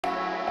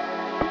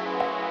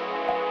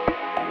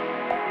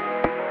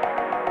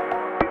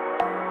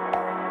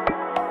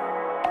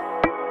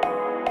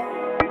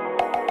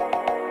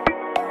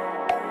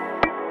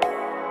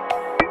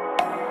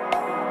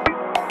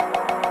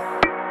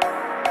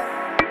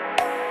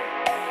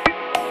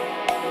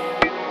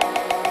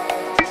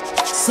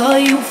Saw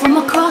you from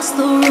across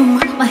the room.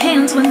 My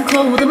hands went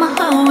cold and my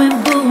heart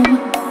went boom.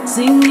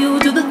 Seeing you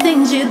do the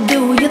things you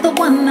do, you're the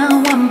one I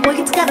want, boy,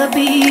 it's gotta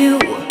be you.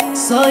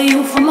 Saw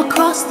you from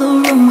across the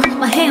room.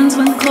 My hands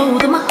went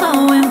cold and my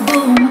heart went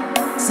boom.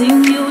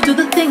 Seeing you do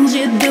the things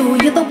you do,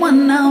 you're the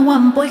one I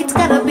want, boy, it's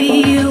gotta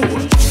be you.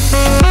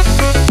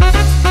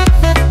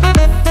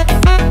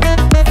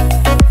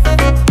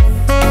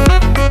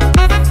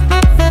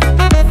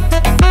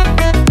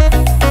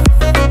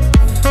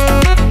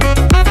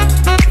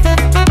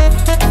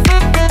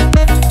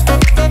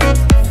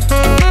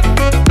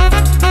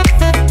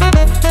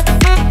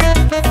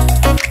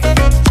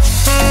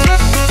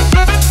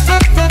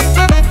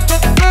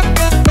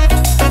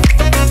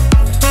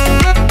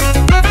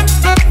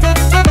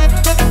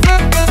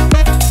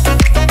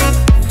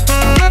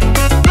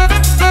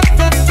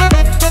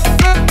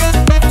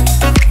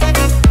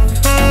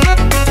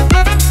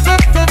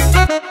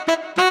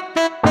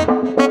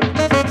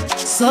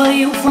 Saw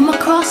you from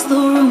across the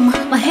room.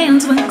 My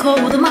hands went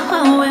cold and my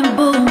heart went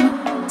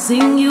boom.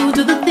 Seeing you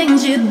do the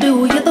things you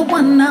do, you're the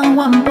one I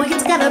want, boy,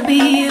 it's gotta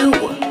be you.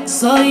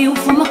 Saw you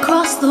from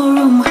across the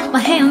room. My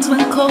hands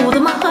went cold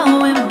and my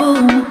heart went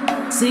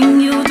boom.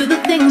 Seeing you do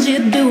the things you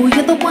do,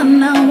 you're the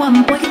one I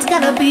want, boy, it's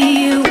gotta be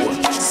you.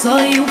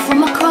 Saw you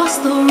from across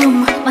the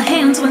room. My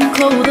hands went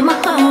cold and my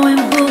heart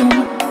went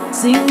boom.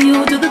 Seeing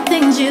you do the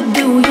things you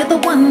do, you're the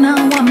one I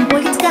want,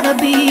 boy, it's gotta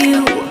be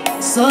you.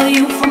 Saw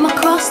you from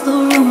across the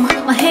room.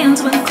 My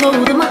hands went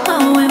cold and my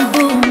heart went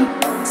boom.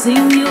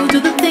 Seeing you do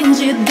the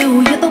things you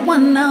do, you're the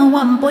one I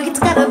want, boy, it's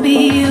gotta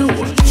be you.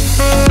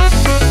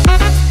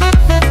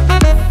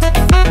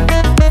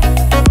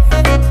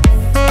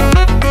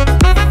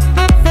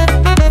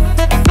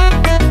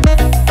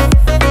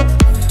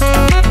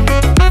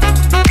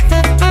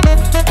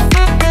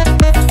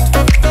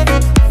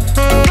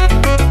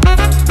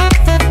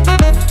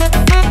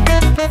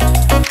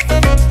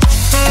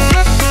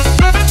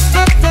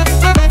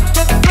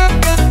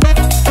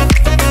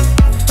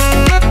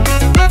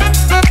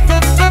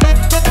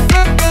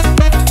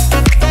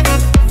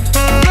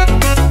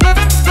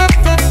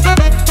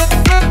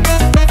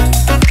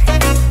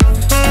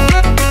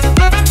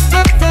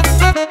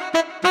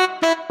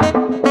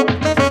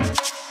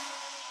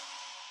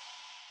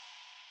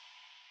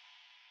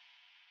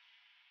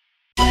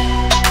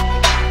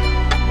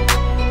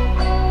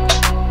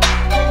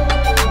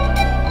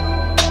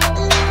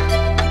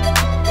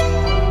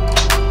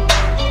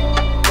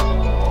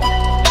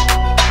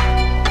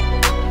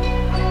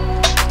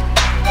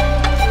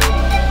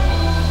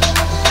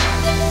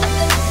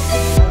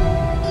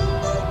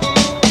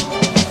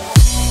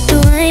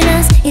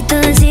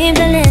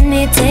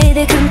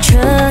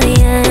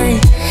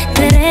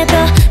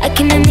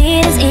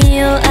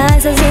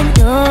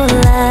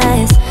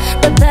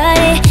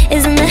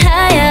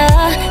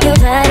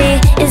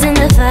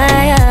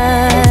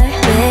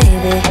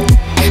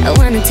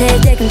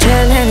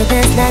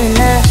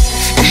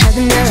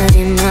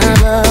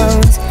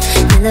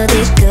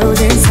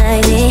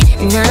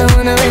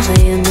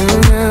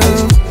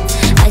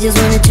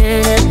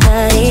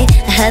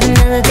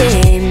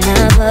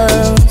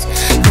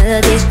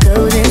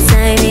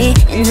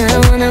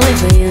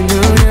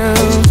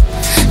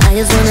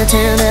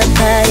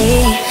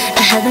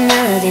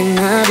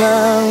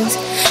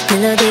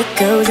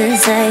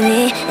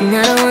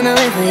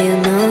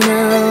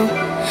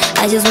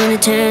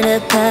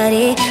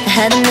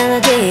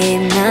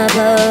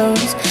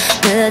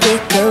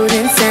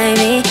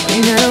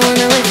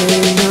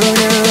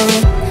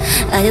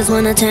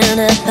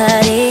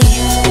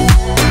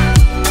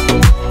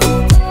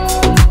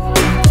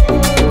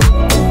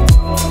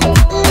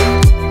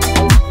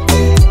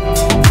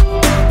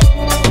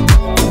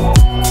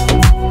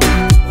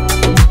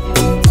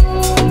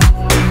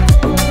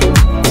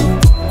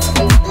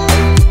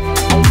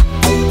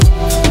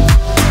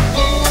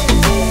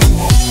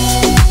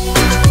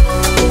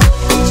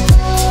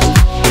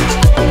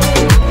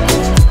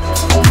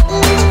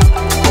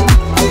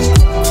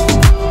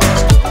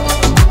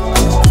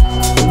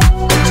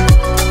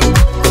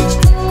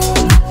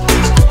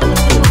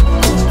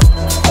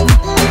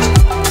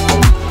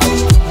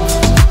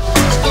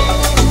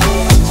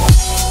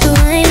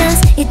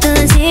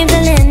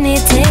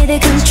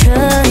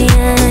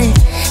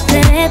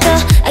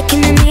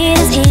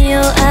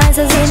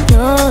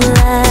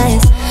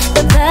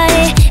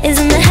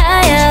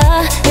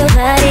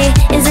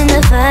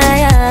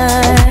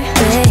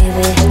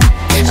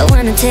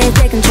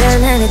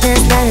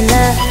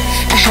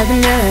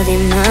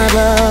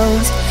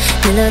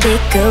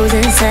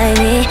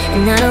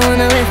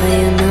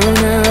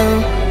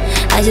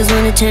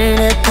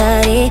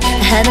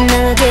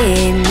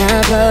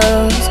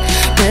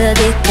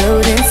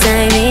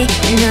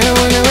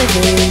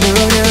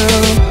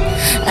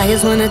 I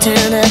just wanna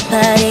turn the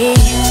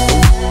party.